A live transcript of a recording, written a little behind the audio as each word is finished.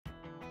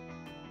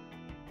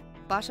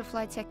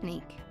Butterfly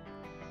Technique.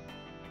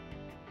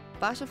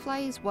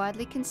 Butterfly is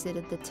widely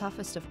considered the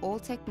toughest of all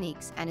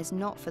techniques and is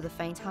not for the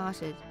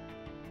faint-hearted.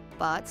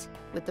 But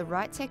with the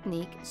right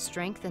technique,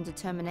 strength and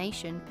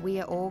determination,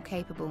 we are all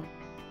capable.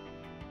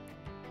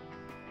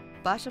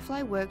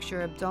 Butterfly works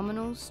your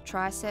abdominals,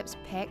 triceps,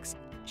 pecs,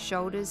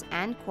 shoulders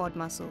and quad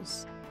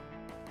muscles.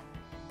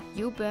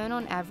 You'll burn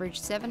on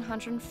average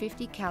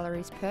 750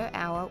 calories per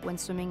hour when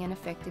swimming an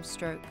effective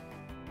stroke.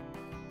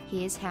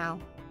 Here's how.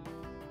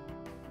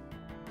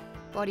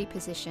 Body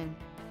position.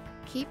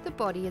 Keep the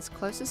body as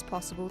close as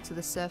possible to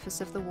the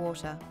surface of the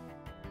water.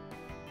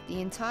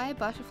 The entire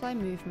butterfly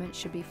movement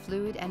should be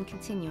fluid and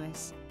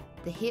continuous.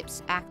 The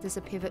hips act as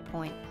a pivot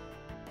point.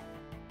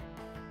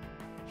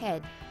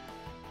 Head.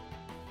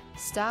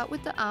 Start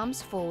with the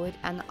arms forward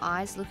and the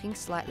eyes looking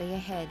slightly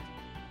ahead.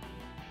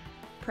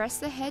 Press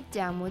the head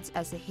downwards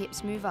as the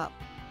hips move up.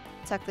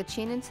 Tuck the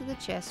chin into the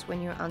chest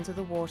when you're under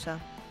the water,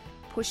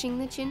 pushing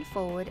the chin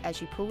forward as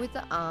you pull with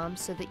the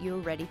arms so that you are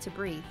ready to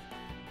breathe.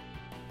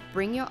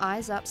 Bring your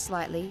eyes up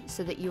slightly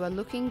so that you are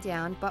looking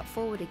down but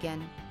forward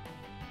again.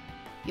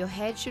 Your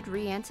head should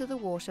re-enter the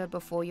water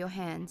before your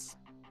hands.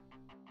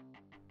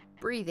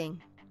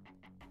 Breathing.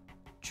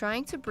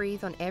 Trying to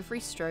breathe on every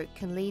stroke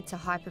can lead to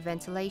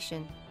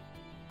hyperventilation,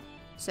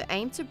 so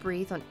aim to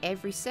breathe on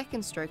every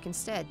second stroke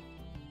instead.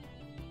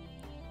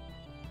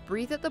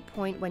 Breathe at the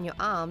point when your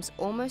arms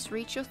almost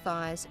reach your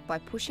thighs by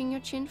pushing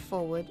your chin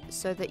forward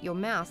so that your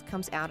mouth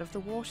comes out of the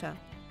water.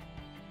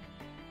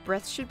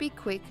 Breath should be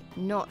quick,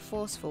 not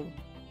forceful.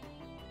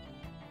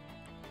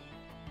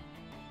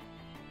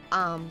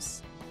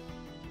 Arms.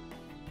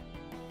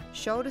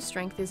 Shoulder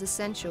strength is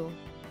essential.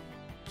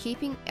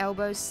 Keeping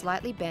elbows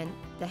slightly bent,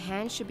 the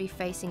hands should be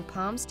facing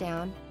palms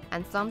down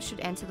and thumbs should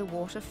enter the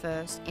water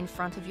first in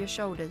front of your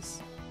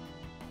shoulders.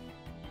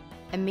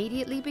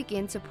 Immediately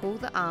begin to pull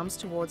the arms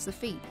towards the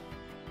feet,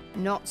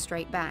 not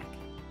straight back,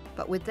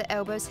 but with the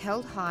elbows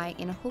held high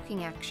in a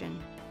hooking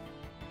action.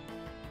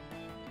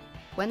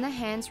 When the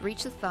hands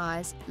reach the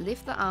thighs,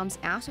 lift the arms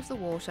out of the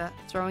water,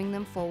 throwing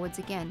them forwards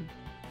again.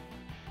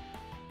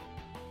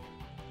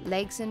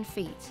 Legs and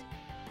feet.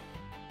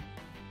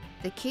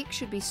 The kick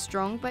should be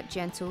strong but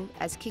gentle,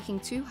 as kicking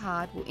too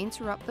hard will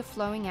interrupt the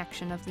flowing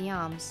action of the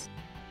arms.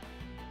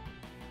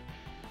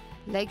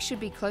 Legs should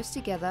be close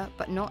together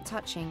but not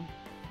touching.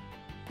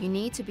 You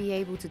need to be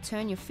able to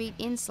turn your feet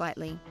in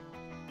slightly.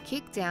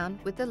 Kick down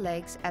with the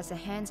legs as the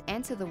hands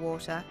enter the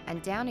water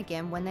and down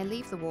again when they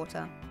leave the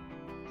water.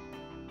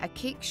 A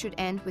kick should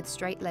end with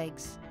straight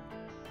legs.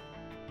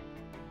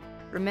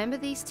 Remember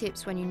these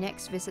tips when you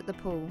next visit the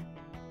pool.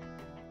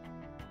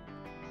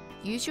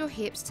 Use your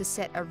hips to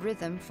set a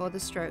rhythm for the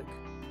stroke.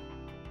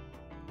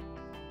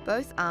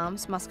 Both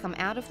arms must come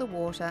out of the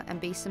water and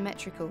be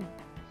symmetrical.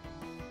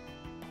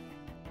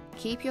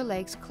 Keep your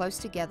legs close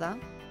together.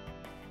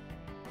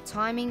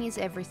 Timing is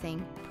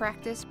everything.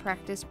 Practice,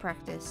 practice,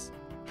 practice.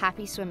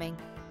 Happy swimming!